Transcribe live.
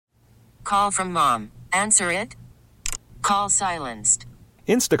Call from mom. Answer it. Call silenced.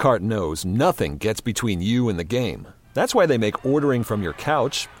 Instacart knows nothing gets between you and the game. That's why they make ordering from your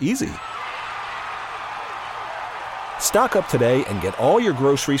couch easy. Stock up today and get all your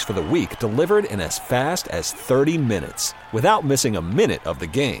groceries for the week delivered in as fast as 30 minutes without missing a minute of the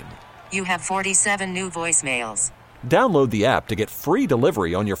game. You have 47 new voicemails. Download the app to get free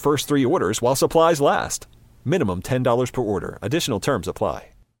delivery on your first 3 orders while supplies last. Minimum $10 per order. Additional terms apply.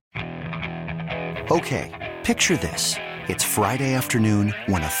 Okay, picture this. It's Friday afternoon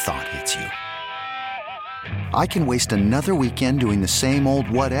when a thought hits you. I can waste another weekend doing the same old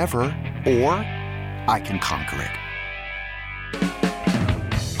whatever, or I can conquer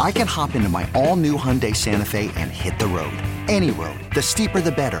it. I can hop into my all-new Hyundai Santa Fe and hit the road. Any road. The steeper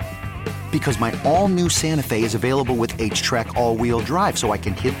the better. Because my all-new Santa Fe is available with H-Track all-wheel drive, so I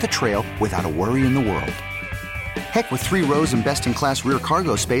can hit the trail without a worry in the world. Heck, with 3 rows and best-in-class rear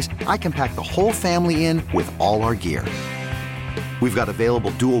cargo space, I can pack the whole family in with all our gear. We've got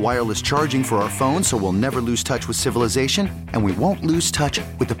available dual wireless charging for our phones, so we'll never lose touch with civilization, and we won't lose touch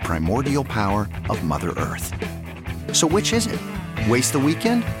with the primordial power of Mother Earth. So which is it? Waste the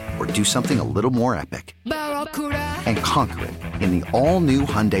weekend or do something a little more epic? And conquer it in the all-new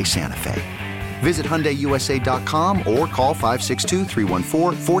Hyundai Santa Fe. Visit HyundaiUSA.com or call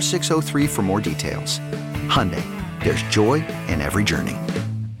 562-314-4603 for more details. Hyundai, there's joy in every journey.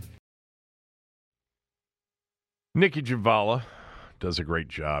 Nicki Jhabvala does a great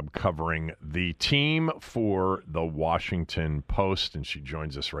job covering the team for the Washington Post, and she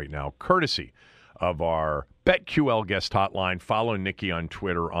joins us right now courtesy of our BetQL guest hotline. Follow Nicki on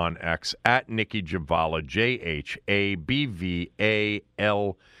Twitter, on X, at Nicki Jhabvala, Jhabvala.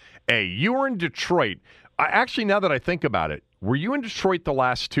 You were in Detroit. Actually, now that I think about it, were you in Detroit the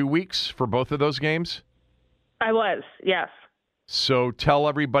last 2 weeks for both of those games? I was, yes. So tell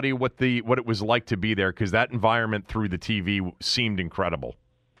everybody what it was like to be there, because that environment through the TV seemed incredible.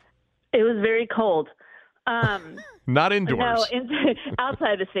 It was very cold. Not indoors. No,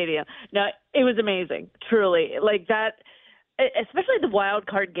 outside the stadium. No, it was amazing, truly. Like that, especially the wild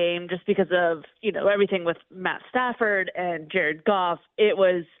card game, just because of, everything with Matt Stafford and Jared Goff. It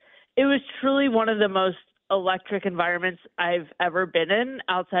was truly one of the most electric environments I've ever been in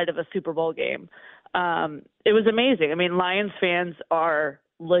outside of a Super Bowl game. It was amazing. I mean, Lions fans are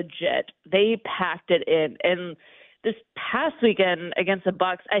legit. They packed it in. And this past weekend against the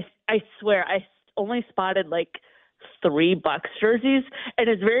Bucs, I swear I only spotted like 3 Bucs jerseys, and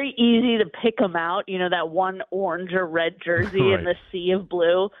it's very easy to pick them out, that one orange or red jersey right. in the sea of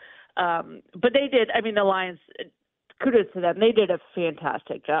blue. But they did. I mean, the Lions, kudos to them. They did a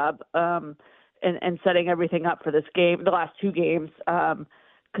fantastic job in setting everything up for this game, the last 2 games,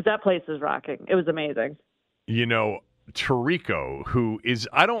 because that place was rocking. It was amazing. Tirico, who is,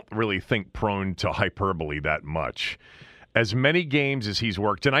 I don't really think prone to hyperbole that much, as many games as he's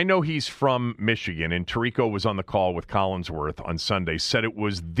worked, and I know he's from Michigan, and Tirico was on the call with Collinsworth on Sunday, said it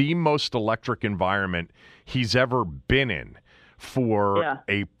was the most electric environment he's ever been in for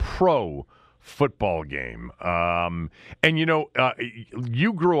a pro football game.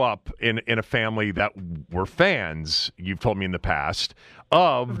 You grew up in a family that were fans, you've told me in the past,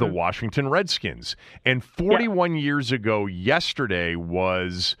 of the Washington Redskins. And 41 years ago yesterday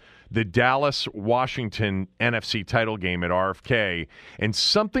was the Dallas-Washington NFC title game at RFK. And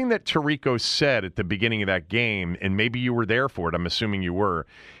something that Tirico said at the beginning of that game, and maybe you were there for it, I'm assuming you were,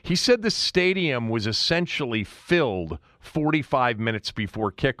 he said the stadium was essentially filled 45 minutes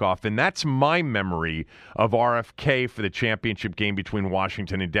before kickoff, and that's my memory of RFK for the championship game between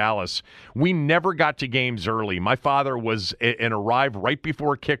Washington and Dallas. We never got to games early. My father was an arrive right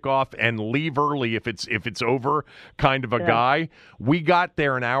before kickoff and leave early if it's over kind of a guy. We got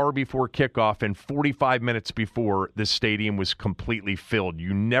there an hour before kickoff, and 45 minutes before the stadium was completely filled.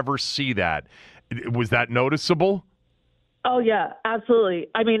 You never see that. Was that noticeable? Oh, yeah, absolutely.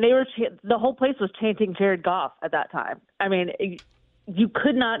 I mean, the whole place was chanting Jared Goff at that time. I mean, you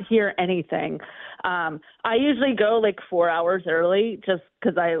could not hear anything. I usually go like 4 hours early just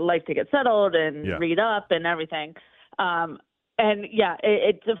because I like to get settled and read up and everything.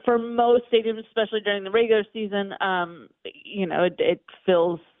 It's for most stadiums, especially during the regular season, it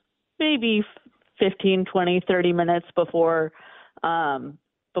fills maybe 15, 20, 30 minutes before kickoff,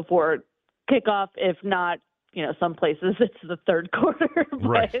 if not, some places it's the third quarter.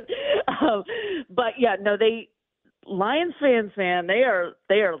 Right. Lions fans, man, they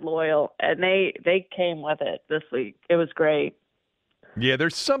are loyal, and they came with it this week. It was great. Yeah,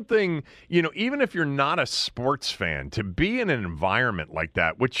 there's something, even if you're not a sports fan, to be in an environment like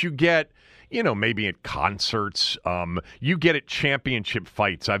that, which you get, maybe at concerts. You get at championship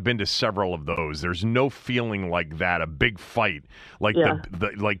fights. I've been to several of those. There's no feeling like that, a big fight, like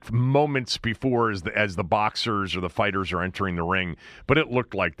the like moments before as the boxers or the fighters are entering the ring. But it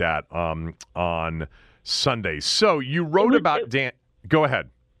looked like that on Sunday. So you wrote about Dan. Go ahead.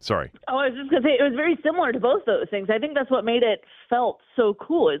 Sorry. Oh, I was just going to say, it was very similar to both those things. I think that's what made it felt so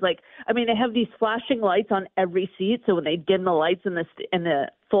cool. It's like, I mean, they have these flashing lights on every seat. So when they dim the lights in the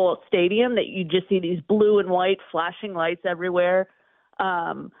full stadium, that you just see these blue and white flashing lights everywhere.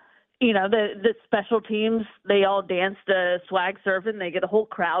 The special teams, they all dance the swag surfing. They get a whole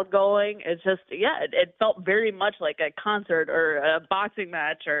crowd going. It's just, it felt very much like a concert or a boxing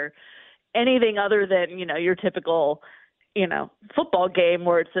match or anything other than, your typical football game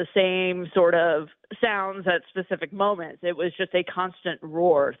where it's the same sort of sounds at specific moments. It was just a constant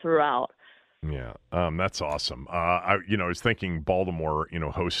roar throughout. Yeah, that's awesome. I was thinking Baltimore,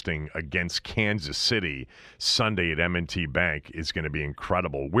 hosting against Kansas City Sunday at M&T Bank is going to be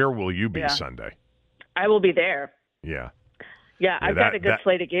incredible. Where will you be Sunday? I will be there. Yeah. Yeah, I've got a good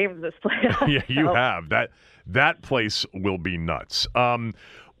slate of games this playoff. Yeah, you have. That place will be nuts.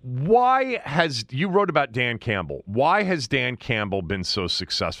 You wrote about Dan Campbell. Why has Dan Campbell been so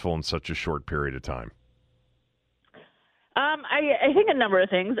successful in such a short period of time? I think a number of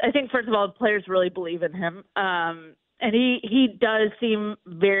things. I think, first of all, the players really believe in him. And he does seem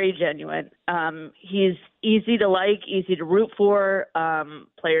very genuine. He's easy to like, easy to root for.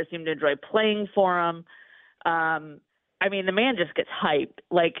 Players seem to enjoy playing for him. The man just gets hyped.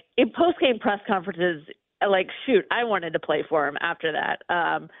 Like, in post-game press conferences, I wanted to play for him after that.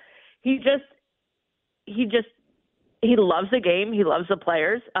 He loves the game. He loves the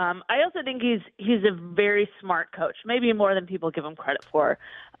players. I also think he's a very smart coach, maybe more than people give him credit for.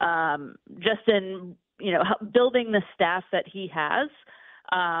 Just in, building the staff that he has.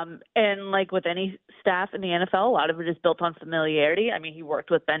 And like with any staff in the NFL, a lot of it is built on familiarity. I mean, he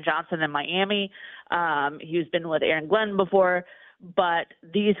worked with Ben Johnson in Miami. He's been with Aaron Glenn before. But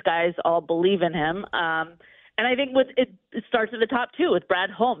these guys all believe in him. And I think it starts at the top, too, with Brad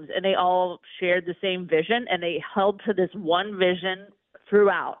Holmes. And they all shared the same vision, and they held to this one vision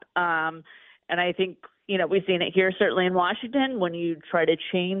throughout. And I think, we've seen it here, certainly in Washington, when you try to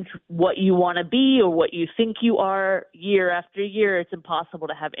change what you want to be or what you think you are year after year, it's impossible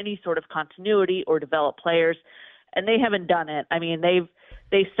to have any sort of continuity or develop players. And they haven't done it. I mean,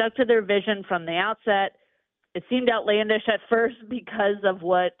 they stuck to their vision from the outset. It seemed outlandish at first because of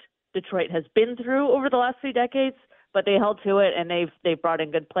what Detroit has been through over the last few decades, but they held to it, and they've brought in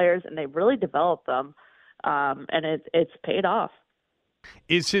good players, and they've really developed them, and it's paid off.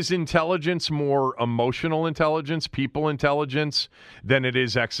 Is his intelligence more emotional intelligence, people intelligence, than it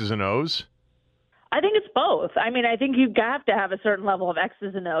is X's and O's? I think it's both. I mean, I think you have to have a certain level of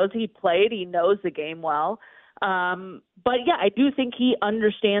X's and O's. He knows the game well. But yeah, I do think he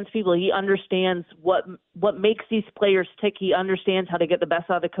understands people. He understands what makes these players tick. He understands how to get the best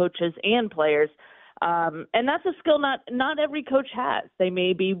out of the coaches and players. And that's a skill not every coach has. They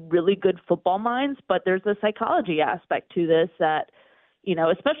may be really good football minds, but there's a psychology aspect to this that,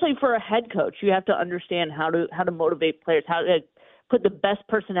 especially for a head coach, you have to understand how to motivate players, how to put the best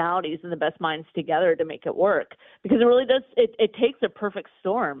personalities and the best minds together to make it work. Because it really does. It takes a perfect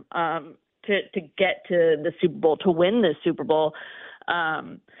storm. To get to the Super Bowl, to win the Super Bowl.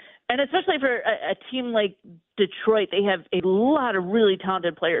 And especially for a team like Detroit, they have a lot of really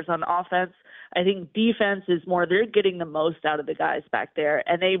talented players on offense. I think defense is more, they're getting the most out of the guys back there.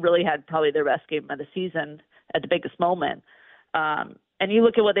 And they really had probably their best game of the season at the biggest moment. And you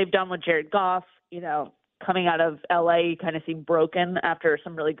look at what they've done with Jared Goff, coming out of LA, he kind of seemed broken after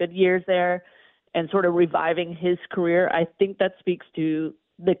some really good years there and sort of reviving his career. I think that speaks to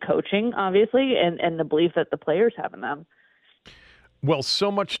the coaching, obviously, and the belief that the players have in them. Well,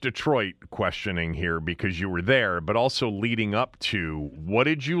 so much Detroit questioning here because you were there, but also leading up to, what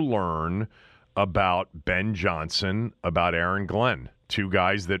did you learn about Ben Johnson, about Aaron Glenn? Two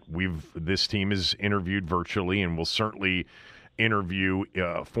guys that this team has interviewed virtually and will certainly interview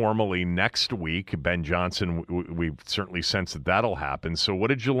formally next week. Ben Johnson, we've certainly sensed that that'll happen. So what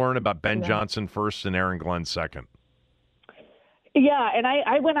did you learn about Ben Johnson first and Aaron Glenn second? Yeah, and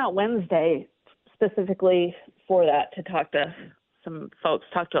I went out Wednesday specifically for that to talk to some folks,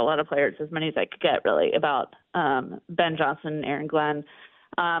 talk to a lot of players, as many as I could get, really, about Ben Johnson and Aaron Glenn.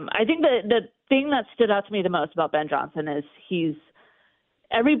 I think the thing that stood out to me the most about Ben Johnson is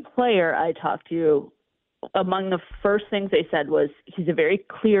every player I talked to, among the first things they said was he's a very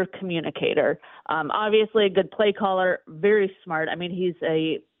clear communicator. Obviously a good play caller, very smart. I mean, he's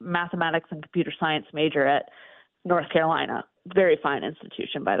a mathematics and computer science major at North Carolina. very fine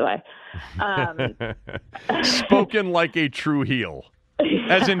institution, by the way. Spoken like a true heel,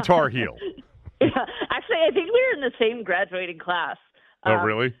 as in Tar Heel. Yeah. Actually, I think we were in the same graduating class. Oh,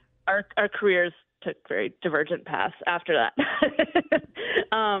 really? Our careers took very divergent paths after that.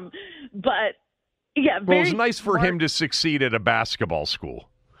 But yeah, well, it was nice for him to succeed at a basketball school.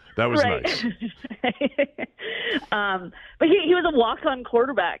 That was nice. But he was a walk-on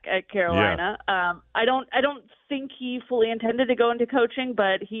quarterback at Carolina. Yeah. I don't think he fully intended to go into coaching,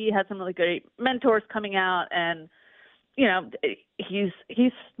 but he had some really great mentors coming out, and he's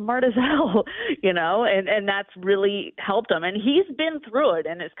smart as hell, and that's really helped him. And he's been through it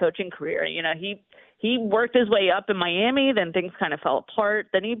in his coaching career. He worked his way up in Miami, then things kind of fell apart.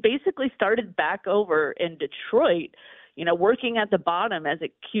 Then he basically started back over in Detroit, working at the bottom as a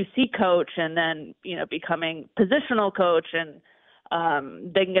QC coach, and then, becoming positional coach, and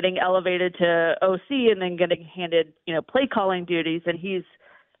then getting elevated to OC, and then getting handed, play calling duties. And he's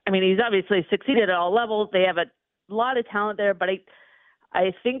obviously succeeded at all levels. They have a lot of talent there, but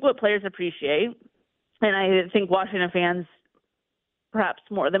I think what players appreciate, and I think Washington fans, perhaps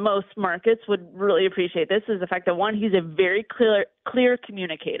more than most markets, would really appreciate this, is the fact that, one, he's a very clear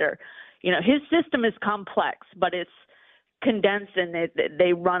communicator. His system is complex, but it's condensed, and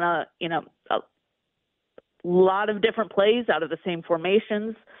they run a lot of different plays out of the same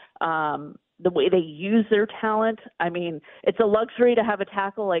formations. The way they use their talent, it's a luxury to have a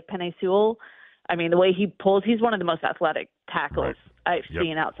tackle like Penei Sewell. The way he pulls, he's one of the most athletic tackles I've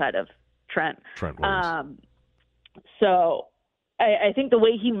seen outside of Trent Williams. So I think the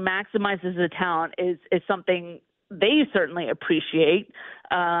way he maximizes the talent is something they certainly appreciate.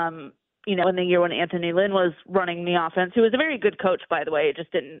 In the year when Anthony Lynn was running the offense, who was a very good coach, by the way, it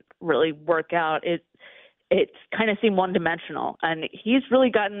just didn't really work out. It kind of seemed one-dimensional, and he's really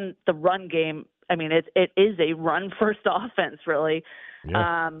gotten the run game. It is a run-first offense, really.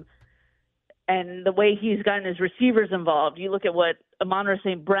 Yeah. And the way he's gotten his receivers involved, you look at what Amon-Ra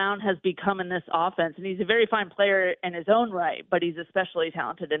St. Brown has become in this offense, and he's a very fine player in his own right, but he's especially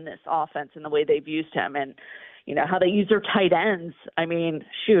talented in this offense and the way they've used him, and how they use their tight ends.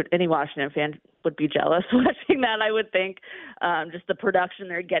 Any Washington fan would be jealous watching that, I would think. Just the production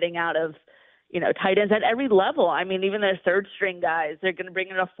they're getting out of, tight ends at every level. Even their third string guys, they're going to bring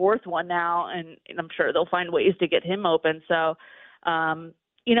in a fourth one now, and I'm sure they'll find ways to get him open. So,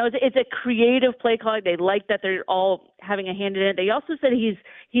 it's a creative play calling. They like that they're all having a hand in it. They also said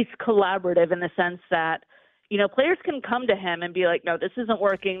he's collaborative in the sense that, players can come to him and be like, no, this isn't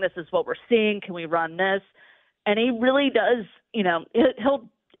working. This is what we're seeing. Can we run this? And he really does,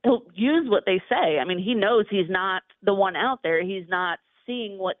 he'll use what they say. He knows he's not the one out there. He's not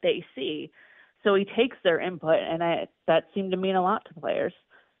seeing what they see. So he takes their input, and that seemed to mean a lot to players.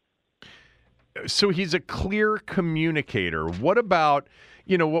 So he's a clear communicator. What about,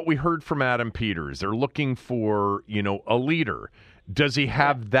 what we heard from Adam Peters? They're looking for, a leader. Does he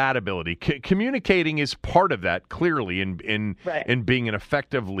have that ability? Communicating is part of that, clearly, in being an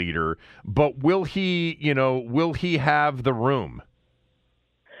effective leader. But will he have the room?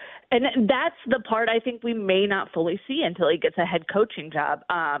 And that's the part I think we may not fully see until he gets a head coaching job.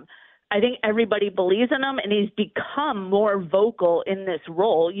 I think everybody believes in him, and he's become more vocal in this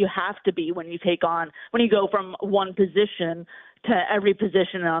role. You have to be when you go from one position to every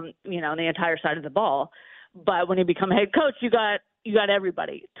position on, the entire side of the ball. But when you become a head coach, you got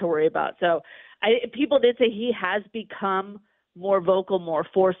everybody to worry about. So people did say he has become more vocal, more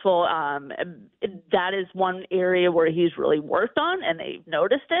forceful. That is one area where he's really worked on, and they've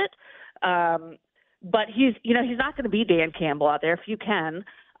noticed it. But he's not going to be Dan Campbell out there if you can.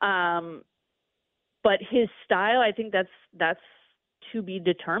 But his style, I think that's to be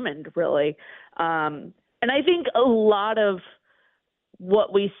determined, really. And I think a lot of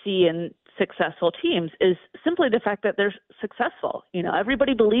what we see in successful teams is simply the fact that they're successful.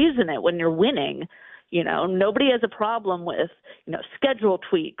 Everybody believes in it when you're winning. Nobody has a problem with, schedule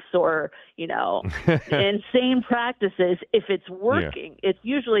tweaks or, insane practices if it's working. Yeah. It's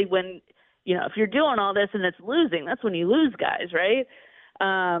usually when, if you're doing all this and it's losing, that's when you lose guys, right?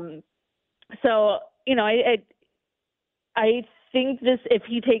 I think if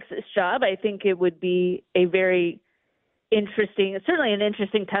he takes this job, I think it would be a very certainly an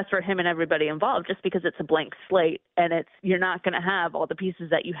interesting test for him and everybody involved, just because it's a blank slate, and you're not going to have all the pieces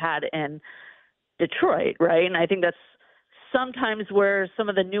that you had in Detroit, right? And I think that's sometimes where some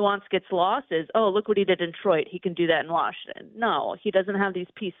of the nuance gets lost is, oh, look what he did in Detroit. He can do that in Washington. No, he doesn't have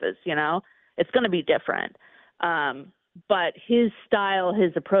these pieces, It's going to be different. But his style,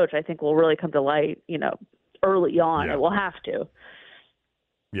 his approach, I think will really come to light, early on. Yeah. It will have to.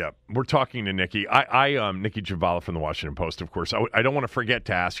 Yeah, we're talking to Nicki. Nicki Jhabvala from the Washington Post, of course. I don't want to forget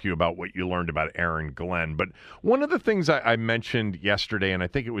to ask you about what you learned about Aaron Glenn. But one of the things I mentioned yesterday, and I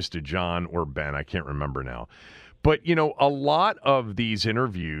think it was to John or Ben, I can't remember now. But, a lot of these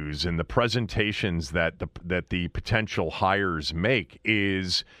interviews and the presentations that the potential hires make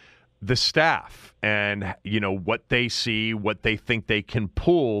is the staff and, what they see, what they think they can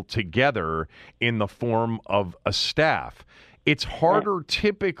pull together in the form of a staff. It's harder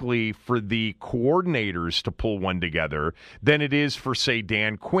typically for the coordinators to pull one together than it is for, say,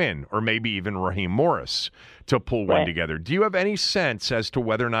 Dan Quinn or maybe even Raheem Morris to pull one together. Do you have any sense as to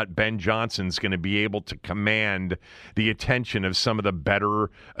whether or not Ben Johnson's going to be able to command the attention of some of the better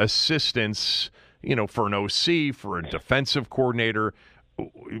assistants, for an OC, for a defensive coordinator?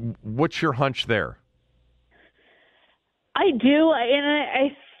 What's your hunch there? I do, and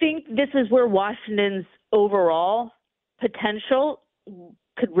I think this is where Washington's overall potential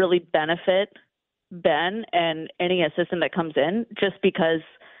could really benefit Ben and any assistant that comes in, just because,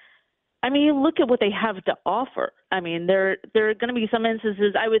 you look at what they have to offer. There are going to be some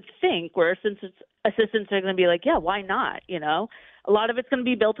instances, I would think, where assistants are going to be like, yeah, why not? A lot of it's going to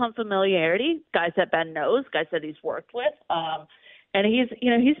be built on familiarity, guys that Ben knows, guys that he's worked with. And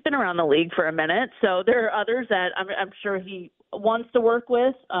he's been around the league for a minute. So there are others that I'm sure he wants to work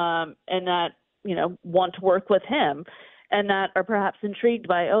with, and that, want to work with him, and that are perhaps intrigued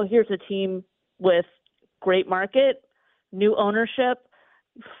by, here's a team with great market, new ownership,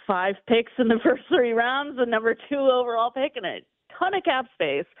 5 picks in the first 3 rounds, the number 2 overall pick, and a ton of cap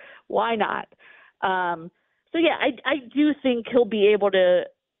space. Why not? So yeah, I do think he'll be able to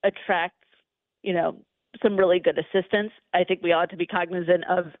attract, some really good assistants. I think we ought to be cognizant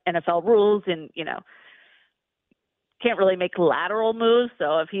of NFL rules and, can't really make lateral moves.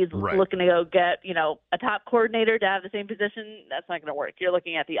 So if he's looking to go get, a top coordinator to have the same position, that's not going to work. You're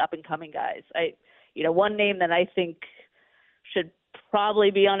looking at the up and coming guys. One name that I think should probably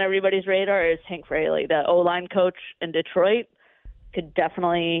be on everybody's radar is Hank Fraley, the O-line coach in Detroit. Could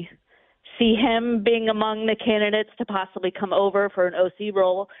definitely see him being among the candidates to possibly come over for an OC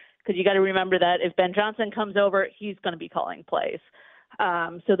role. Because you got to remember that if Ben Johnson comes over, he's going to be calling plays.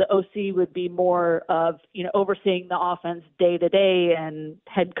 So the OC would be more of, overseeing the offense day to day and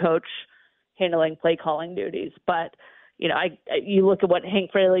head coach handling play calling duties. But, you look at what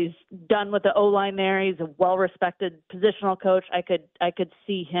Hank Fraley's done with the O-line there. He's a well-respected positional coach. I could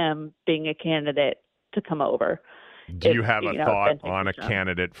see him being a candidate to come over. Do you have a thought on a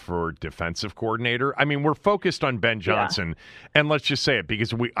candidate for defensive coordinator? We're focused on Ben Johnson, and let's just say it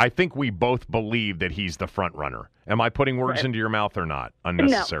because I think we both believe that he's the front runner. Am I putting words into your mouth or not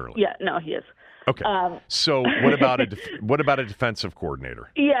unnecessarily? No, he is. Okay. So what about a defensive coordinator?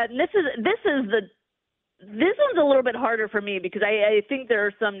 Yeah, this one's a little bit harder for me because I think there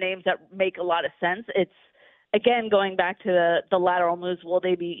are some names that make a lot of sense. It's, again, going back to the lateral moves, will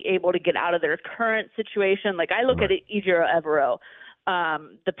they be able to get out of their current situation? Like I look at Ejiro Evero,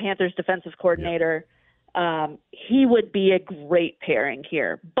 the Panthers defensive coordinator. He would be a great pairing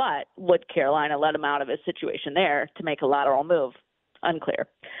here, but would Carolina let him out of his situation there to make a lateral move? Unclear.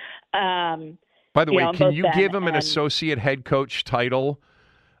 By the way, can you give him an associate head coach title,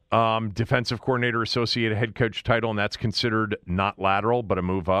 defensive coordinator, associate head coach title, and that's considered not lateral but a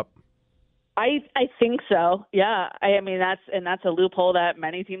move up? I think so. Yeah. That's a loophole that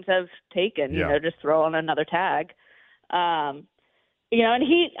many teams have taken, just throw on another tag. And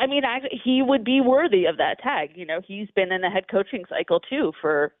he would be worthy of that tag. He's been in the head coaching cycle too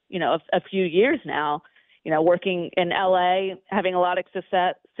for, a few years now, working in LA, having a lot of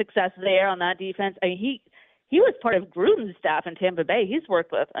success there on that defense. He was part of Gruden's staff in Tampa Bay. He's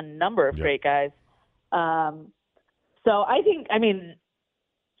worked with a number of great guys. So I think,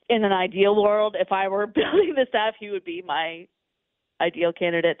 in an ideal world, if I were building the staff, he would be my ideal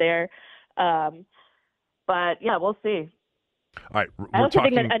candidate there. But yeah, we'll see. All right. I also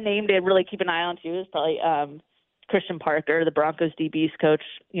think a name to really keep an eye on too is probably Christian Parker, the Broncos DB's coach.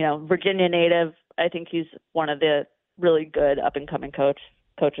 Virginia native. I think he's one of the really good up and coming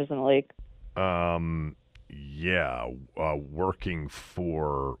coaches in the league. Working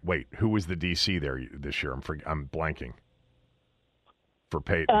for. Wait, who was the DC there this year? I'm blanking. For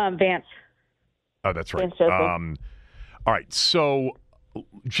Peyton. Vance. Oh, that's right. All right. So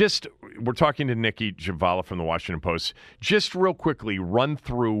we're talking to Nicki Jhabvala from the Washington Post. Just real quickly, run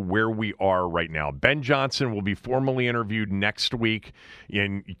through where we are right now. Ben Johnson will be formally interviewed next week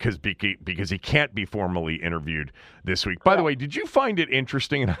because he can't be formally interviewed this week. By the way, did you find it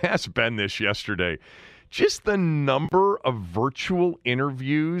interesting, and I asked Ben this yesterday, just the number of virtual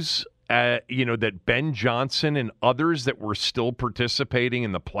interviews that Ben Johnson and others that were still participating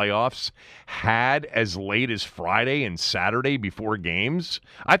in the playoffs had as late as Friday and Saturday before games?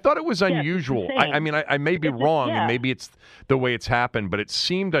 I thought it was unusual. I mean, I may be wrong, and maybe it's the way it's happened, but it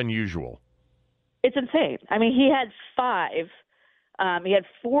seemed unusual. It's insane. I mean, he had 5. He had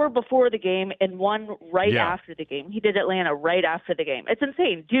 4 before the game and 1 right after the game. He did Atlanta right after the game. It's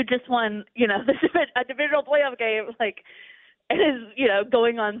insane. Dude just won, a divisional playoff game, and is,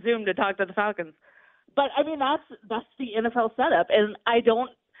 going on Zoom to talk to the Falcons. But I mean, that's the NFL setup. And I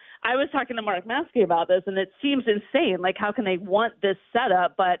was talking to Mark Maskey about this, and it seems insane. Like, how can they want this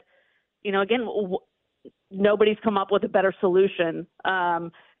setup? But, again, nobody's come up with a better solution.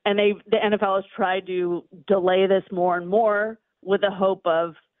 And the NFL has tried to delay this more and more with the hope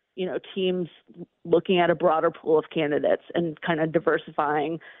of, teams looking at a broader pool of candidates and kind of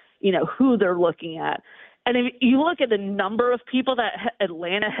diversifying, who they're looking at. And if you look at the number of people that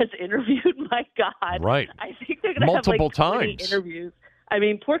Atlanta has interviewed, my God, right? I think they're going to have multiple 20 times interviews. I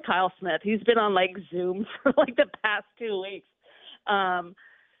mean, poor Kyle Smith. He's been on Zoom for the past 2 weeks.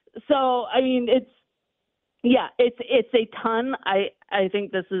 So I mean, it's a ton. I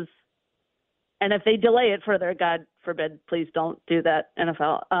think this is. And if they delay it further, God forbid, please don't do that,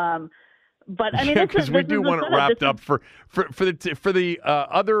 NFL. But I mean, because we do want it wrapped up for the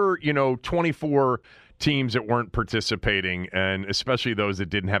other 24 teams that weren't participating, and especially those that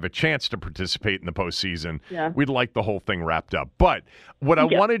didn't have a chance to participate in the postseason. Yeah. We'd like the whole thing wrapped up. But what I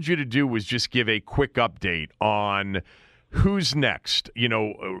wanted you to do was just give a quick update on who's next.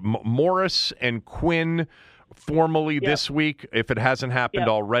 Morris and Quinn formally this week, if it hasn't happened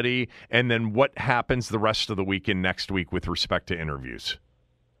already, and then what happens the rest of the weekend next week with respect to interviews.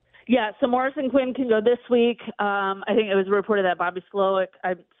 Yeah, so Morris and Quinn can go this week. I think it was reported that Bobby Slowick,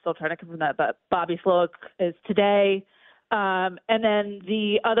 I'm still trying to confirm that, but Bobby Slowick is today. And then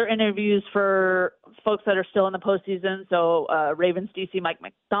the other interviews for folks that are still in the postseason, so Ravens DC Mike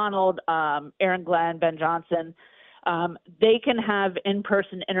McDonald, Aaron Glenn, Ben Johnson, they can have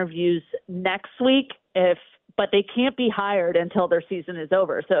in-person interviews next week but they can't be hired until their season is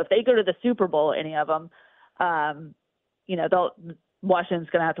over. So if they go to the Super Bowl, any of them, Washington's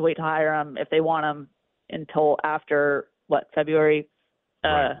going to have to wait to hire them if they want them until after February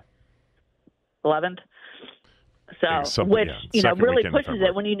 11th. So, which really pushes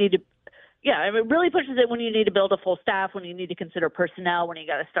it when you need to. Yeah, it really pushes it when you need to build a full staff, when you need to consider personnel, when you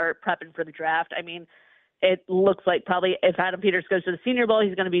got to start prepping for the draft. I mean, it looks like probably if Adam Peters goes to the Senior Bowl,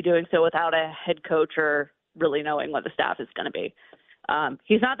 he's going to be doing so without a head coach or really knowing what the staff is going to be.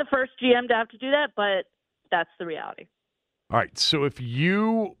 He's not the first GM to have to do that, but that's the reality. All right. So if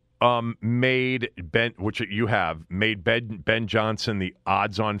you made Ben Johnson the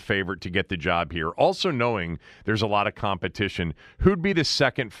odds-on favorite to get the job here, also knowing there's a lot of competition, who'd be the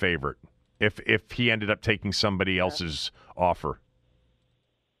second favorite if he ended up taking somebody else's offer?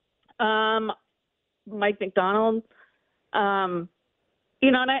 Mike McDonald. And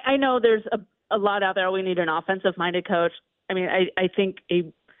I know there's a lot out there. We need an offensive-minded coach. I mean, I think a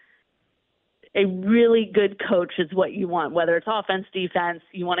really good coach is what you want, whether it's offense, defense.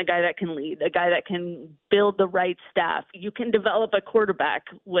 You want a guy that can lead, a guy that can build the right staff. You can develop a quarterback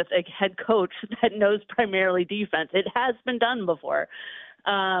with a head coach that knows primarily defense. It has been done before.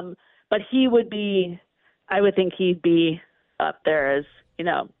 But I would think he'd be up there as, in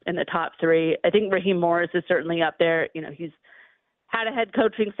the top 3. I think Raheem Morris is certainly up there. He's had a head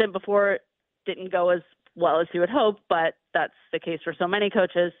coaching stint before. Didn't go as well as you would hope, but that's the case for so many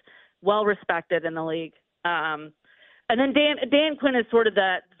coaches. Well respected in the league. And then Dan Quinn is sort of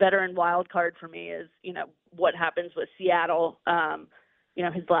that veteran wild card for me is, what happens with Seattle.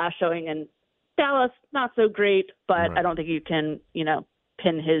 His last showing in Dallas, not so great, but right. I don't think you can,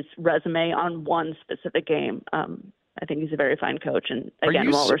 pin his resume on one specific game. I think he's a very fine coach, and again,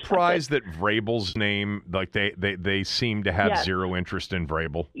 well respected. Are you surprised that Vrabel's name, like they seem to have zero interest in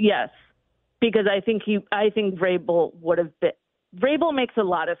Vrabel? Yes, because I think Vrabel would have been. Vrabel makes a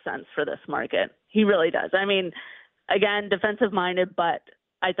lot of sense for this market. He really does. I mean, again, defensive-minded, but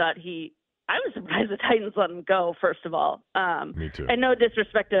I thought I was surprised the Titans let him go, first of all. Me too. And no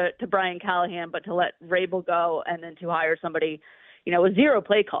disrespect to Brian Callahan, but to let Vrabel go and then to hire somebody, with zero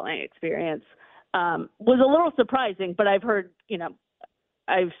play calling experience was a little surprising. But I've heard,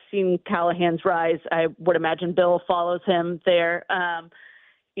 I've seen Callahan's rise. I would imagine Bill follows him there.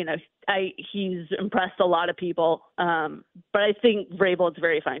 He's impressed a lot of people. But I think Vrabel is a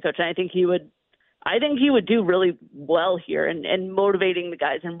very fine coach. And I think he would do really well here and motivating the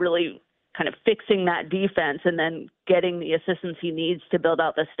guys and really kind of fixing that defense and then getting the assistance he needs to build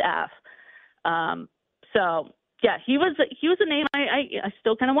out the staff. So yeah, he was a name I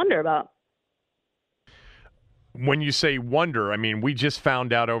still kind of wonder about. When you say wonder, I mean, we just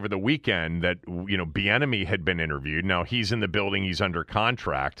found out over the weekend that, Bieniemy had been interviewed. Now he's in the building. He's under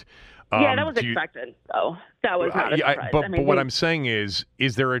contract. Yeah, that was expected, though. That was not a surprise. But what I'm saying is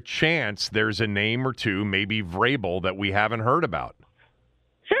there a chance there's a name or two, maybe Vrabel, that we haven't heard about?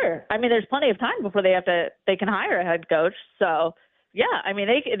 Sure. I mean, there's plenty of time before they can hire a head coach. So, yeah, I mean,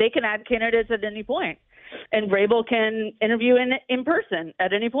 they can add candidates at any point. And Vrabel can interview in person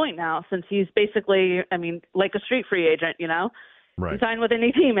at any point now, since he's basically, I mean, like a street free agent, Right. He can sign with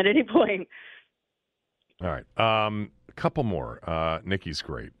any team at any point. All right. A couple more. Nicki's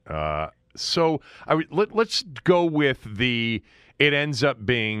great. So let's go with it ends up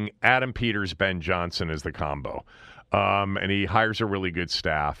being Adam Peters, Ben Johnson as the combo. And he hires a really good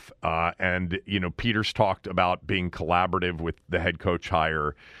staff. And Peters talked about being collaborative with the head coach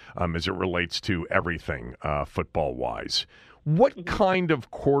hire as it relates to everything football-wise. What kind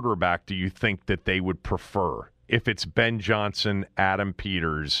of quarterback do you think that they would prefer if it's Ben Johnson, Adam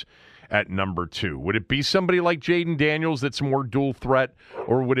Peters at number 2? Would it be somebody like Jaden Daniels that's more dual threat,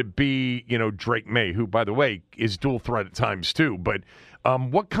 or would it be, Drake May, who, by the way, is dual threat at times too? But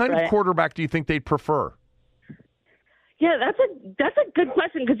what kind of quarterback do you think they'd prefer? Yeah, that's a good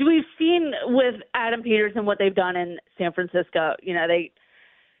question, because we've seen with Adam Peters and what they've done in San Francisco. They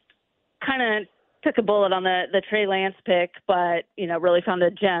kind of took a bullet on the Trey Lance pick, but really found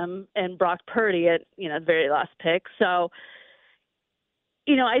a gem in Brock Purdy at the very last pick. So,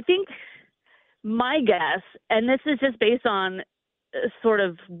 I think my guess, and this is just based on sort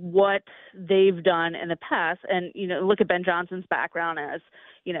of what they've done in the past, and look at Ben Johnson's background as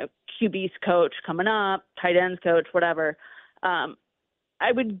QB's coach coming up, tight ends coach, whatever.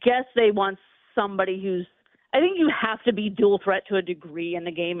 I would guess they want somebody who's, I think you have to be dual threat to a degree in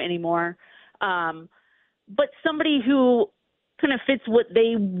the game anymore, but somebody who kind of fits what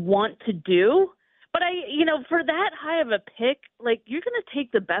they want to do. But for that high of a pick, like, you're going to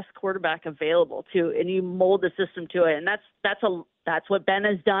take the best quarterback available too, and you mold the system to it. And that's what Ben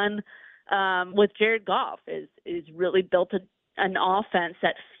has done with Jared Goff is really built an offense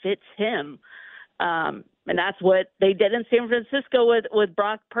that fits him. And that's what they did in San Francisco with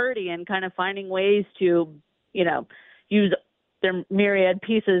Brock Purdy, and kind of finding ways to, use their myriad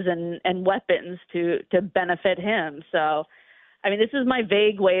pieces and weapons to benefit him. So, I mean, this is my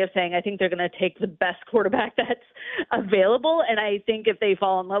vague way of saying I think they're going to take the best quarterback that's available. And I think if they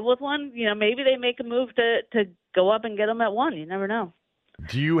fall in love with one, maybe they make a move to go up and get them at one. You never know.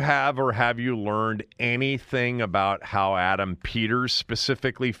 Do you have you learned anything about how Adam Peters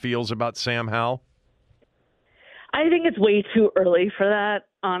specifically feels about Sam Howell? I think it's way too early for that,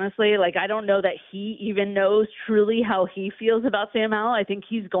 honestly. Like, I don't know that he even knows truly how he feels about Sam Howell. I think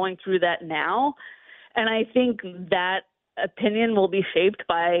he's going through that now. And I think that opinion will be shaped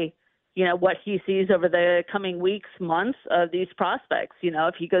by, what he sees over the coming weeks, months of these prospects.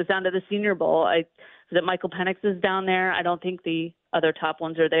 If he goes down to the Senior Bowl, that Michael Penix is down there. I don't think the other top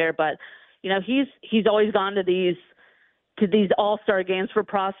ones are there, but he's always gone to these all-star games for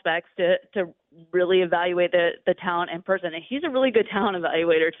prospects to really evaluate the talent in person. And he's a really good talent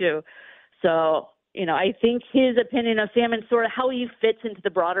evaluator too. So, I think his opinion of Sam and sort of how he fits into the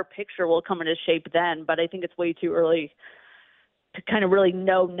broader picture will come into shape then, but I think it's way too early to kind of really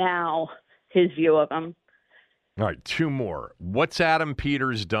know now his view of him. All right, 2 more. What's Adam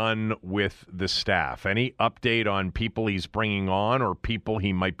Peters done with the staff? Any update on people he's bringing on or people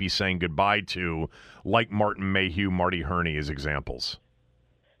he might be saying goodbye to, like Martin Mayhew, Marty Herney as examples?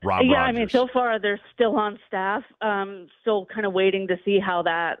 Rob Rogers. I mean, so far they're still on staff. Still kind of waiting to see how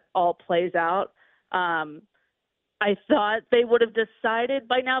that all plays out. I thought they would have decided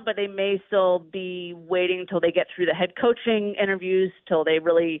by now, but they may still be waiting until they get through the head coaching interviews, till they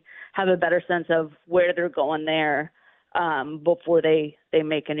really have a better sense of where they're going there before they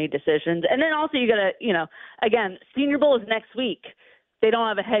make any decisions. And then also you got to, again, Senior Bowl is next week. They don't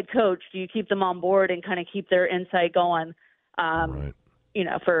have a head coach. Do you keep them on board and kind of keep their insight going, right.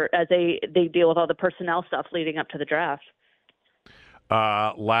 As they deal with all the personnel stuff leading up to the draft?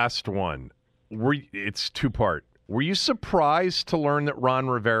 Last one. It's 2-part. Were you surprised to learn that Ron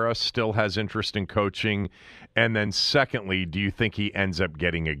Rivera still has interest in coaching? And then secondly, do you think he ends up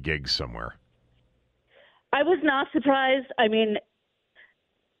getting a gig somewhere? I was not surprised. I mean,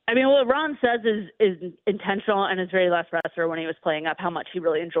 what Ron says is intentional, and his very last presser when he was playing up how much he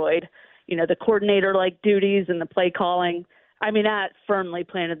really enjoyed, the coordinator-like duties and the play calling. I mean, that firmly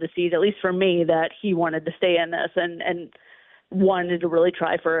planted the seed, at least for me, that he wanted to stay in this and wanted to really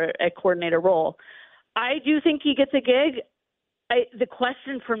try for a coordinator role. I do think he gets a gig. The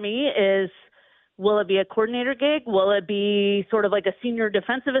question for me is, Will it be a coordinator gig? Will it be sort of like a senior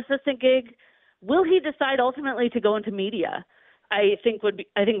defensive assistant gig? Will he decide ultimately to go into media? I think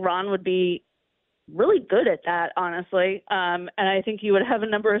Ron would be really good at that, honestly. And I think he would have a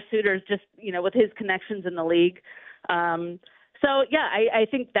number of suitors just, with his connections in the league. I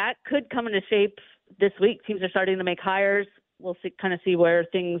think that could come into shape this week. Teams are starting to make hires. We'll see where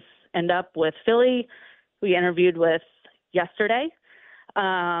things end up with Philly, who we interviewed with yesterday.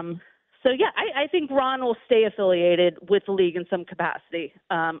 I think Ron will stay affiliated with the league in some capacity.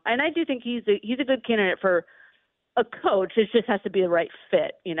 And I do think he's a good candidate for a coach. It just has to be the right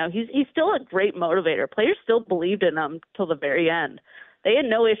fit. He's still a great motivator. Players still believed in him till the very end. They had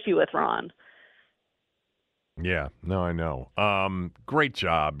no issue with Ron. Yeah, no, I know. Great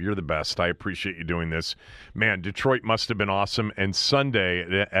job. You're the best. I appreciate you doing this. Man, Detroit must have been awesome. And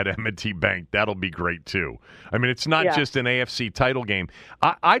Sunday at M&T Bank, that'll be great too. I mean, it's not just an AFC title game.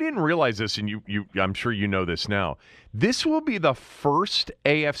 I didn't realize this, and you I'm sure you know this now. This will be the first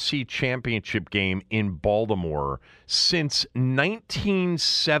AFC championship game in Baltimore since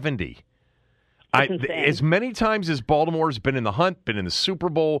 1970. As many times as Baltimore's been in the hunt, been in the Super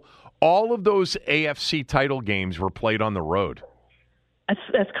Bowl, all of those AFC title games were played on the road.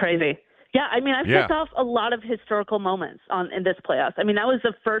 That's crazy. Yeah, I mean, I've picked off a lot of historical moments in this playoffs. I mean, that was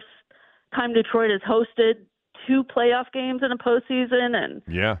the first time Detroit has hosted 2 playoff games in a postseason, and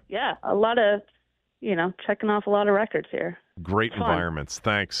a lot of, checking off a lot of records here. Great environments.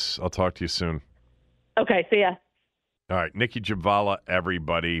 Thanks. I'll talk to you soon. Okay, see ya. All right, Nicki Jhabvala,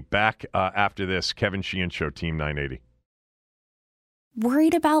 everybody. Back after this, Kevin Sheehan Show, Team 980.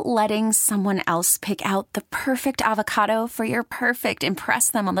 Worried about letting someone else pick out the perfect avocado for your perfect impress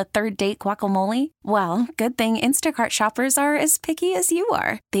them on the third date guacamole? Well, good thing Instacart shoppers are as picky as you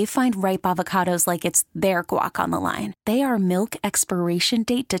are. They find ripe avocados like it's their guac on the line. They are milk expiration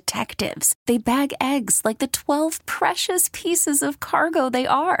date detectives. They bag eggs like the 12 precious pieces of cargo they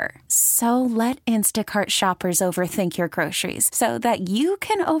are. So let Instacart shoppers overthink your groceries so that you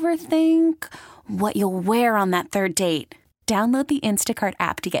can overthink what you'll wear on that third date. Download the Instacart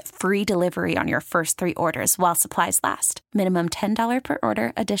app to get free delivery on your first 3 orders while supplies last. Minimum $10 per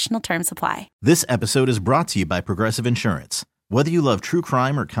order. Additional terms apply. This episode is brought to you by Progressive Insurance. Whether you love true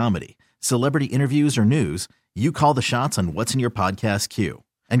crime or comedy, celebrity interviews or news, you call the shots on what's in your podcast queue.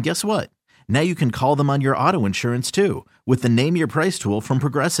 And guess what? Now you can call them on your auto insurance too with the Name Your Price tool from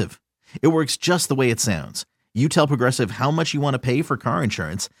Progressive. It works just the way it sounds. You tell Progressive how much you want to pay for car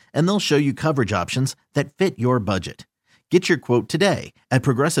insurance, and they'll show you coverage options that fit your budget. Get your quote today at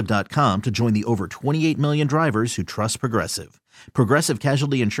Progressive.com to join the over 28 million drivers who trust Progressive. Progressive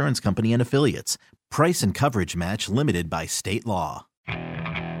Casualty Insurance Company and Affiliates. Price and coverage match limited by state law.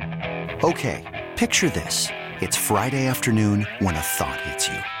 Okay, picture this. It's Friday afternoon when a thought hits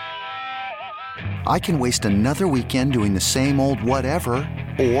you. I can waste another weekend doing the same old whatever,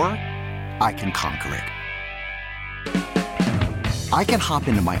 or I can conquer it. I can hop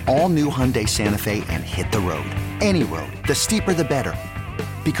into my all-new Hyundai Santa Fe and hit the road. Any road. The steeper, the better.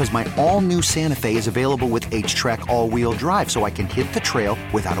 Because my all-new Santa Fe is available with H-Track all-wheel drive, so I can hit the trail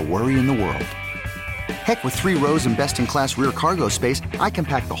without a worry in the world. Heck, with 3 rows and best-in-class rear cargo space, I can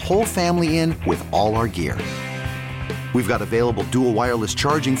pack the whole family in with all our gear. We've got available dual wireless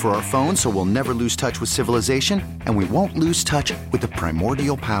charging for our phones, so we'll never lose touch with civilization, and we won't lose touch with the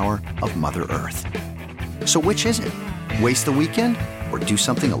primordial power of Mother Earth. So which is it? Waste the weekend or do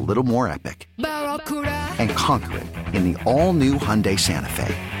something a little more epic? And conquer it in the all-new Hyundai Santa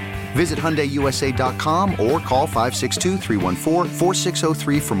Fe. Visit HyundaiUSA.com or call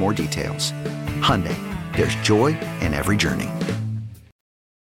 562-314-4603 for more details. Hyundai, there's joy in every journey.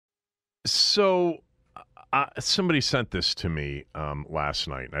 So somebody sent this to me last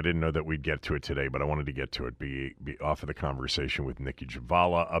night. I didn't know that we'd get to it today, but I wanted to get to it, be off of the conversation with Nicki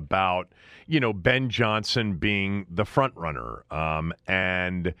Jhabvala about, Ben Johnson being the front runner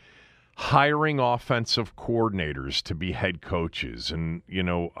and hiring offensive coordinators to be head coaches. And,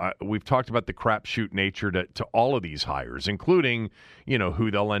 we've talked about the crapshoot nature to all of these hires, including, who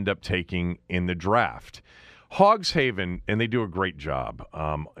they'll end up taking in the draft. Hogs Haven, and they do a great job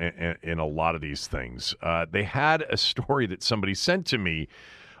in a lot of these things. They had a story that somebody sent to me,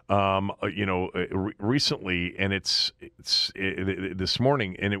 recently, and it's this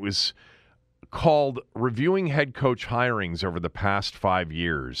morning, and it was called "Reviewing Head Coach Hirings Over the Past 5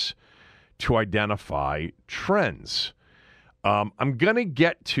 Years to Identify Trends." I'm going to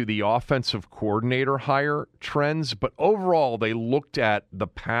get to the offensive coordinator hire trends, but overall, they looked at the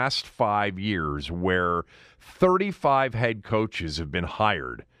past 5 years where 35 head coaches have been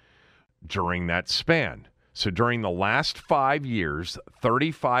hired during that span. So during the last 5 years,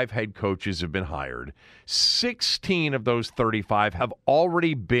 35 head coaches have been hired. 16 of those 35 have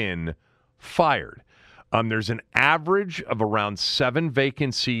already been fired. There's an average of around 7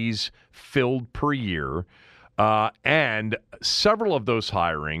 vacancies filled per year, and several of those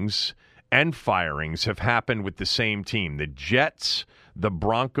hirings and firings have happened with the same team. The Jets, the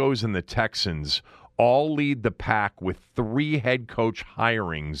Broncos, and the Texans all lead the pack with 3 head coach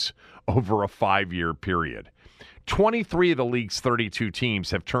hirings over a 5-year period. 23 of the league's 32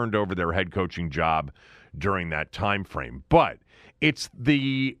 teams have turned over their head coaching job during that time frame. But it's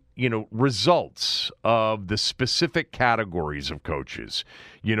the results of the specific categories of coaches,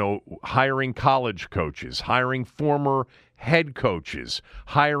 hiring college coaches, hiring former head coaches,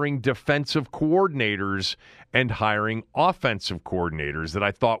 hiring defensive coordinators, and hiring offensive coordinators that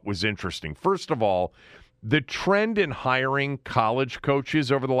I thought was interesting. First of all, the trend in hiring college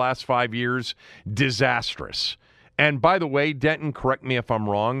coaches over the last 5 years, disastrous. And by the way, Denton, correct me if I'm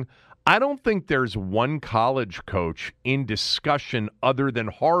wrong, I don't think there's one college coach in discussion other than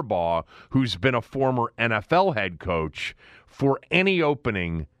Harbaugh who's been a former NFL head coach for any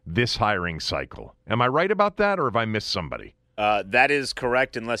opening this hiring cycle. Am I right about that, or have I missed somebody? That is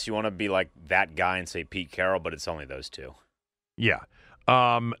correct, unless you want to be like that guy and say Pete Carroll, but it's only those two. Yeah.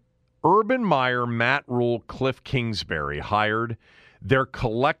 Urban Meyer, Matt Rule, Cliff Kingsbury hired. Their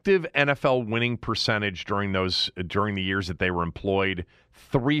collective NFL winning percentage during the years that they were employed,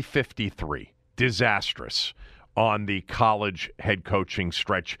 353. Disastrous on the college head coaching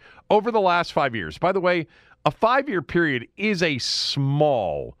stretch over the last 5 years. By the way, a 5-year period is a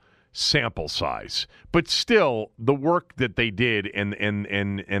small sample size, but still the work that they did and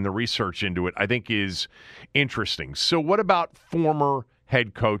the research into it, I think, is interesting. So what about former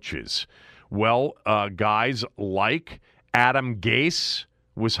head coaches? Well, guys like Adam Gase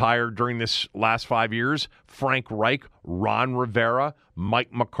was hired during this last 5 years. Frank Reich, Ron Rivera,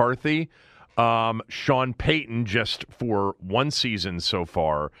 Mike McCarthy, Sean Payton, just for one season so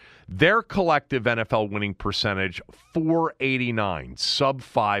far. Their collective NFL winning percentage, 489, sub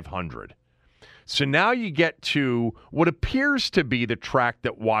 500. So now you get to what appears to be the track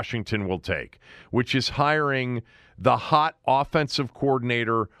that Washington will take, which is hiring the hot offensive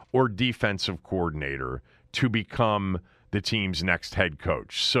coordinator or defensive coordinator to become the team's next head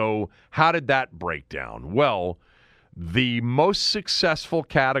coach. So how did that break down? Well, the most successful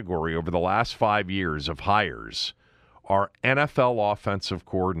category over the last 5 years of hires are NFL offensive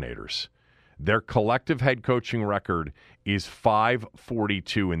coordinators. Their collective head coaching record is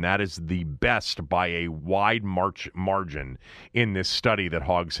 542, and that is the best by a wide margin in this study that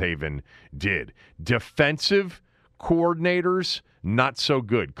Hogshaven did. Defensive coordinators, not so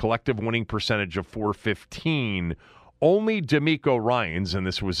good. Collective winning percentage of 415. Only DeMeco Ryans, and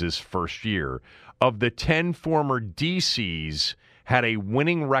this was his first year, of the 10 former DCs had a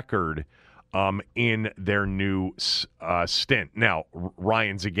winning record in their new stint. Now,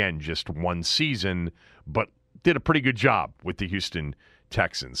 Ryans, again, just one season, but did a pretty good job with the Houston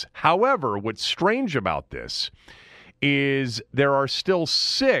Texans. However, what's strange about this is there are still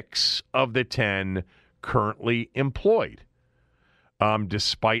 6 of the 10 currently employed,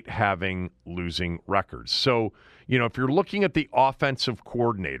 despite having losing records. So, if you're looking at the offensive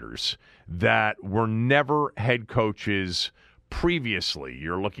coordinators that were never head coaches previously,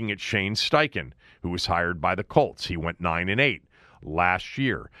 you're looking at Shane Steichen, who was hired by the Colts. He went 9-8 last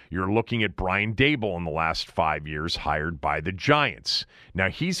year. You're looking at Brian Daboll in the last 5 years, hired by the Giants. Now,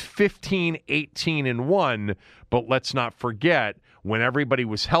 he's 15-18-1, but let's not forget, when everybody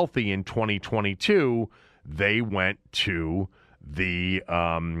was healthy in 2022, they went to the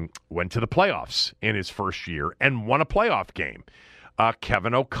playoffs in his first year and won a playoff game.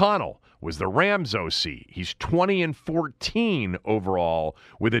 Kevin O'Connell was the Rams OC. He's 20-14 overall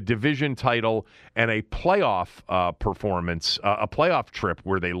with a division title and a playoff performance, a playoff trip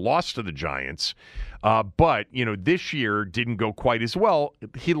where they lost to the Giants. But this year didn't go quite as well.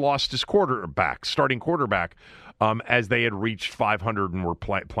 He lost his starting quarterback, as they had reached 500 and were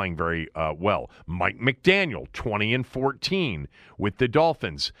playing very well. Mike McDaniel, 20-14 with the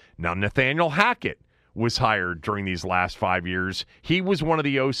Dolphins. Now, Nathaniel Hackett was hired during these last 5 years. He was one of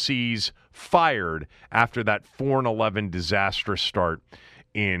the OCs fired after that 4-11 disastrous start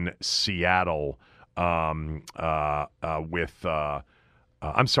in Seattle in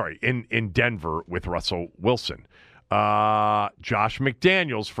Denver with Russell Wilson. Josh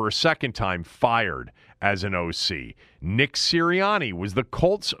McDaniels, for a second time, fired as an OC. Nick Sirianni was the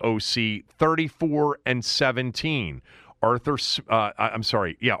Colts OC, 34-17. Arthur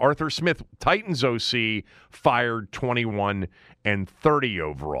Smith, Titans OC, fired 21-30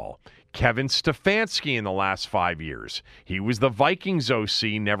 overall. Kevin Stefanski in the last 5 years. He was the Vikings OC,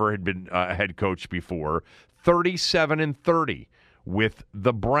 never had been a head coach before. 37-30 with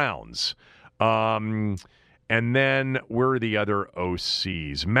the Browns. And then where are the other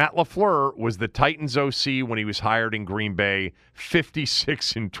OCs? Matt LaFleur was the Titans OC when he was hired in Green Bay,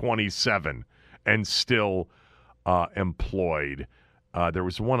 56-27, and still employed. There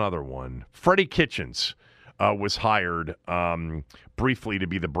was one other one. Freddie Kitchens was hired briefly to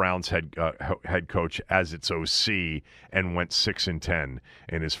be the Browns head coach as its OC and went 6-10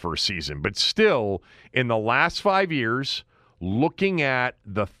 in his first season. But still, in the last 5 years, looking at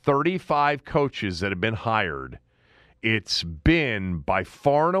the 35 coaches that have been hired, it's been by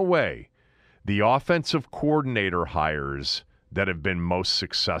far and away the offensive coordinator hires that have been most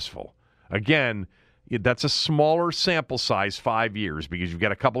successful. Again, that's a smaller sample size, 5 years, because you've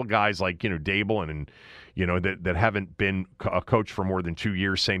got a couple of guys like, Dable and that haven't been a coach for more than 2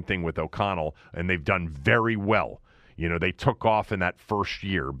 years. Same thing with O'Connell, and they've done very well. They took off in that first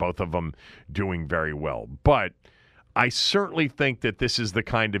year, both of them doing very well. But I certainly think that this is the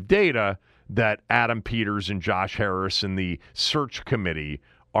kind of data that Adam Peters and Josh Harris and the search committee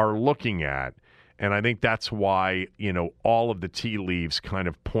are looking at. And I think that's why, all of the tea leaves kind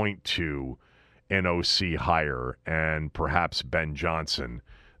of point to an OC hire and perhaps Ben Johnson,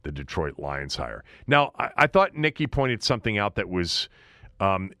 the Detroit Lions hire. Now, I thought Nicki pointed something out that was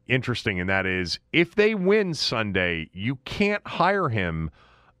interesting, and that is if they win Sunday, you can't hire him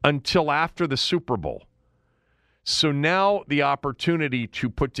until after the Super Bowl. So now the opportunity to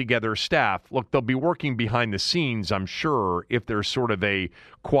put together staff, look, they'll be working behind the scenes, I'm sure, if there's sort of a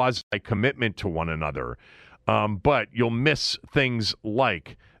quasi-commitment to one another. But you'll miss things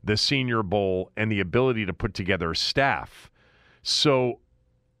like the Senior Bowl and the ability to put together staff. So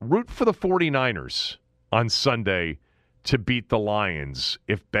root for the 49ers on Sunday to beat the Lions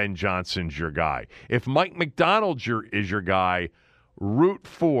if Ben Johnson's your guy. If Mike McDonald is your guy, root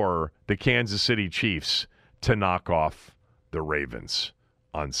for the Kansas City Chiefs to knock off the Ravens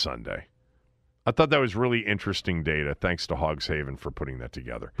on Sunday. I thought that was really interesting data. Thanks to Hogs Haven for putting that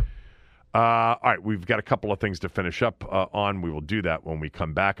together. All right, we've got a couple of things to finish up on. We will do that when we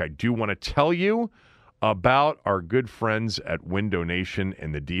come back. I do want to tell you about our good friends at Window Nation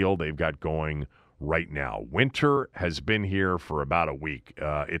and the deal they've got going right now. Winter has been here for about a week.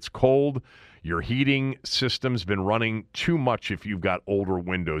 It's cold. Your heating system's been running too much if you've got older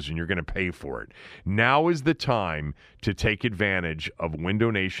windows, and you're going to pay for it. Now is the time to take advantage of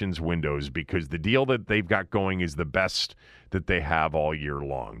Window Nation's windows, because the deal that they've got going is the best that they have all year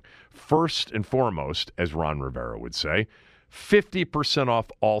long. First and foremost, as Ron Rivera would say, 50%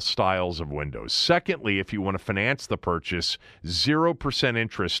 off all styles of windows. Secondly, if you want to finance the purchase, 0%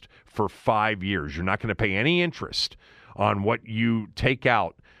 interest for 5 years. You're not going to pay any interest on what you take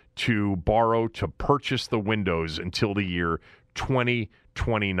out to borrow to purchase the windows until the year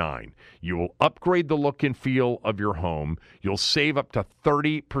 2029. You will upgrade the look and feel of your home. You'll save up to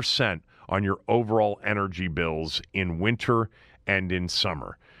 30% on your overall energy bills in winter and in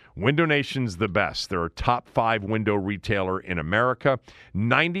summer. Window Nation's the best. They're a top 5 window retailer in America.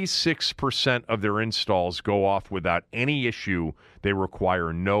 96% of their installs go off without any issue. They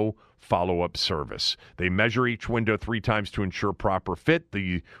require no follow-up service. They measure each window 3 times to ensure proper fit.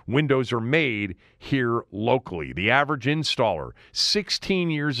 The windows are made here locally. The average installer, 16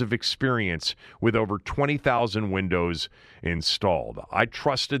 years of experience with over 20,000 windows installed. I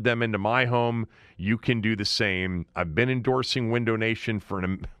trusted them into my home. You can do the same. I've been endorsing Window Nation for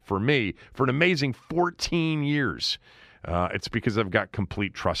an amazing 14 years. It's because I've got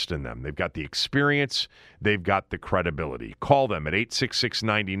complete trust in them. They've got the experience. They've got the credibility. Call them at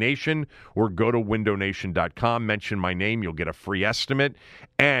 866-90-NATION or go to windownation.com. Mention my name. You'll get a free estimate,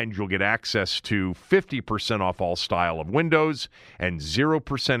 and you'll get access to 50% off all style of windows and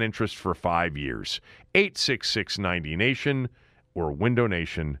 0% interest for 5 years. 866-90-NATION or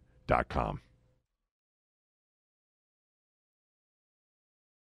windownation.com.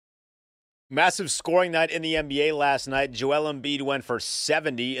 Massive scoring night in the NBA last night. Joel Embiid went for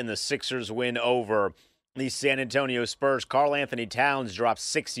 70 in the Sixers win over the San Antonio Spurs. Karl Anthony Towns dropped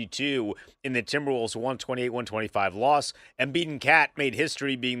 62 in the Timberwolves 128-125 loss. Embiid and Cat made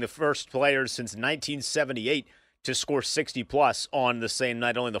history, being the first players since 1978 to score 60-plus on the same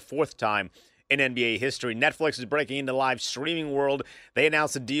night, only the 4th time in NBA history. Netflix is breaking into live streaming world. They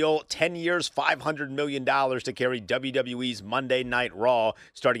announced a deal, 10 years, $500 million to carry WWE's Monday Night Raw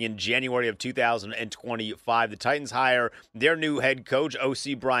starting in January of 2025. The Titans hire their new head coach,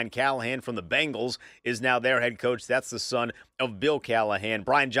 OC Brian Callahan from the Bengals, is now their head coach. That's the son of Bill Callahan.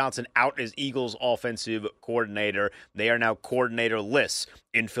 Brian Johnson out as Eagles offensive coordinator. They are now coordinator-less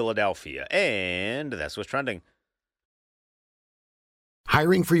in Philadelphia. And that's what's trending.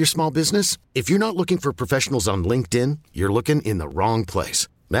 Hiring for your small business? If you're not looking for professionals on LinkedIn, you're looking in the wrong place.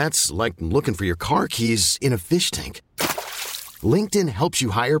 That's like looking for your car keys in a fish tank. LinkedIn helps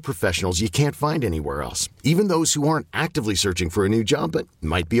you hire professionals you can't find anywhere else, even those who aren't actively searching for a new job but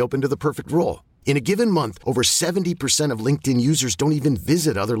might be open to the perfect role. In a given month, over 70% of LinkedIn users don't even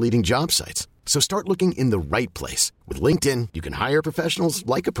visit other leading job sites. So start looking in the right place. With LinkedIn, you can hire professionals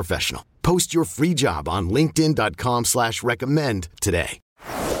like a professional. Post your free job on linkedin.com/recommend today.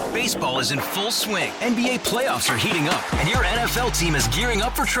 Baseball is in full swing. NBA playoffs are heating up, and your NFL team is gearing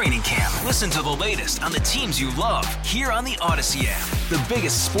up for training camp. Listen to the latest on the teams you love here on the Odyssey app. The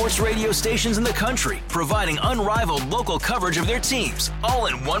biggest sports radio stations in the country, providing unrivaled local coverage of their teams, all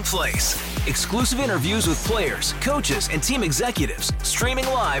in one place. Exclusive interviews with players, coaches, and team executives, streaming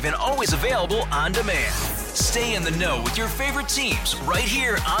live and always available on demand. Stay in the know with your favorite teams right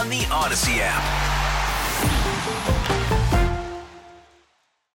here on the Odyssey app.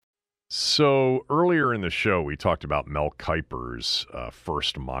 So earlier in the show, we talked about Mel Kiper's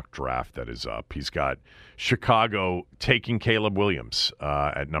first mock draft that is up. He's got Chicago taking Caleb Williams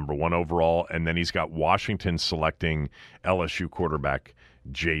at number 1 overall, and then he's got Washington selecting LSU quarterback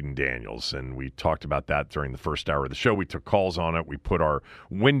Jaden Daniels. And we talked about that during the first hour of the show. We took calls on it. We put our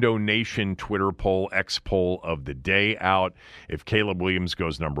Window Nation Twitter poll, X poll of the day out. If Caleb Williams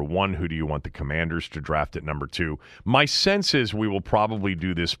goes number 1, who do you want the Commanders to draft at number 2? My sense is we will probably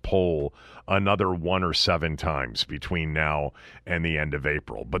do this poll another 1 or 7 times between now and the end of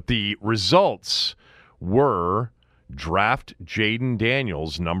April. But the results were draft Jaden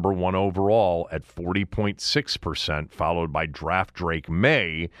Daniels, number 1 overall, at 40.6%, followed by draft Drake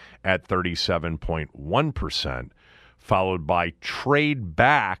May at 37.1%, followed by trade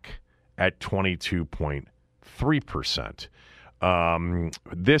back at 22.3%.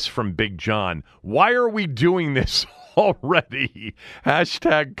 This from Big John. Why are we doing this already?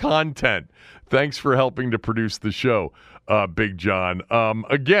 Hashtag content. Thanks for helping to produce the show, Big John.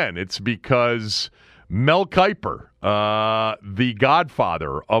 Again, it's because Mel Kiper, the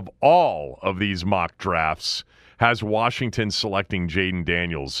godfather of all of these mock drafts, has Washington selecting Jaden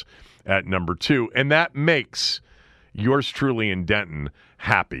Daniels at number 2. And that makes yours truly in Denton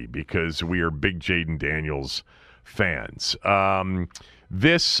happy because we are big Jaden Daniels fans.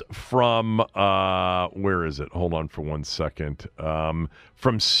 This from, where is it? Hold on for 1 second.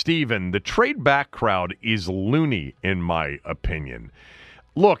 From Steven, the trade back crowd is loony, in my opinion.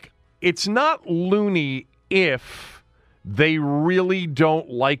 Look, it's not loony if they really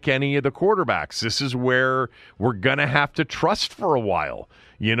don't like any of the quarterbacks. This is where we're going to have to trust for a while.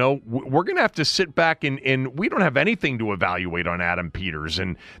 You know, we're going to have to sit back and we don't have anything to evaluate on Adam Peters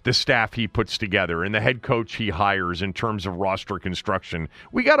and the staff he puts together and the head coach he hires in terms of roster construction.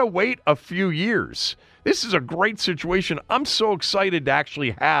 We got to wait a few years. This is a great situation. I'm so excited to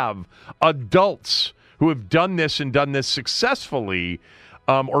actually have adults who have done this and done this successfully,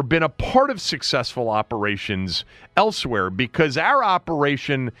 or been a part of successful operations elsewhere, because our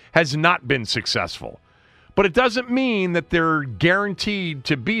operation has not been successful. But it doesn't mean that they're guaranteed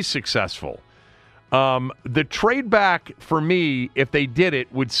to be successful. The trade back, for me, if they did it,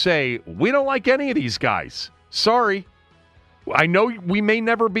 would say, we don't like any of these guys. Sorry. I know we may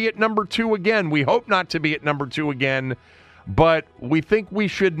never be at number 2 again. We hope not to be at number 2 again. But we think we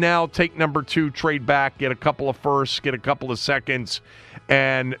should now take number 2, trade back, get a couple of firsts, get a couple of seconds,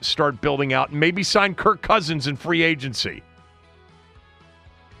 and start building out. Maybe sign Kirk Cousins in free agency.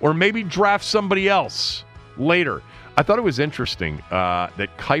 Or maybe draft somebody else later. I thought it was interesting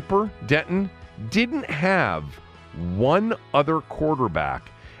that Kiper, Denton, didn't have one other quarterback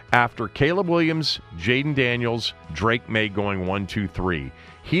after Caleb Williams, Jaden Daniels, Drake May going 1, 2, 3.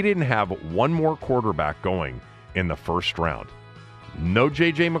 He didn't have one more quarterback going in the first round. No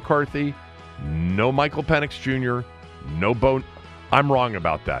J.J. McCarthy, no Michael Penix Jr., no Bo. I'm wrong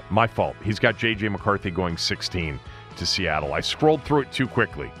about that. My fault. He's got J.J. McCarthy going 16 to Seattle. I scrolled through it too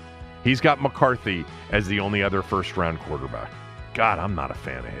quickly. He's got McCarthy as the only other first-round quarterback. God, I'm not a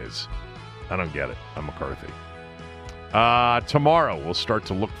fan of his. I don't get it. I'm McCarthy. Tomorrow, we'll start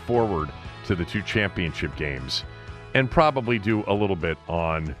to look forward to the 2 championship games and probably do a little bit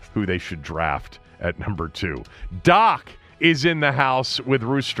on who they should draft at number 2. Doc is in the house with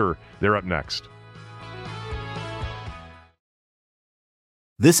Rooster. They're up next.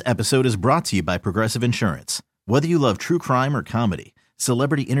 This episode is brought to you by Progressive Insurance. Whether you love true crime or comedy,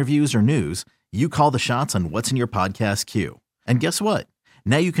 celebrity interviews or news, you call the shots on what's in your podcast queue. And guess what?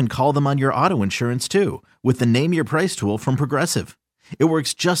 Now you can call them on your auto insurance too with the Name Your Price tool from Progressive. It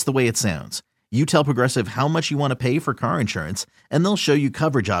works just the way it sounds. You tell Progressive how much you want to pay for car insurance, and they'll show you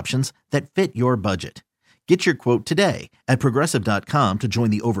coverage options that fit your budget. Get your quote today at Progressive.com to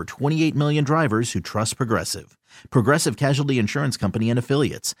join the over 28 million drivers who trust Progressive. Progressive Casualty Insurance Company and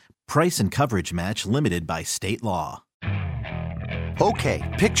Affiliates. Price and coverage match limited by state law.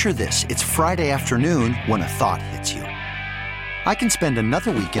 Okay, picture this. It's Friday afternoon when a thought hits you. I can spend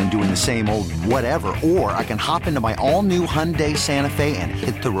another weekend doing the same old whatever, or I can hop into my all-new Hyundai Santa Fe and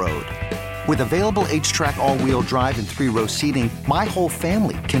hit the road. With available H-Track all-wheel drive and 3-row seating, my whole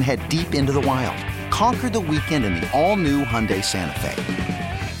family can head deep into the wild. Conquer the weekend in the all-new Hyundai Santa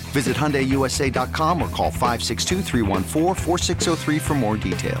Fe. Visit HyundaiUSA.com or call 562-314-4603 for more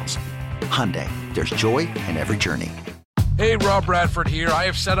details. Hyundai, there's joy in every journey. Hey, Rob Bradford here. I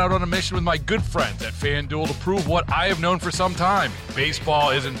have set out on a mission with my good friends at FanDuel to prove what I have known for some time.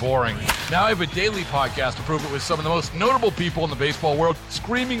 Baseball isn't boring. Now I have a daily podcast to prove it with some of the most notable people in the baseball world,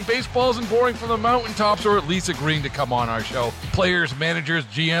 screaming baseball isn't boring from the mountaintops, or at least agreeing to come on our show. Players, managers,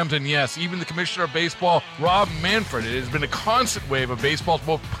 GMs, and yes, even the commissioner of baseball, Rob Manfred. It has been a constant wave of baseball's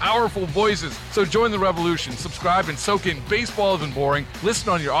most powerful voices. So join the revolution. Subscribe and soak in Baseball Isn't Boring. Listen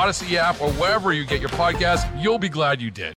on your Odyssey app or wherever you get your podcasts. You'll be glad you did.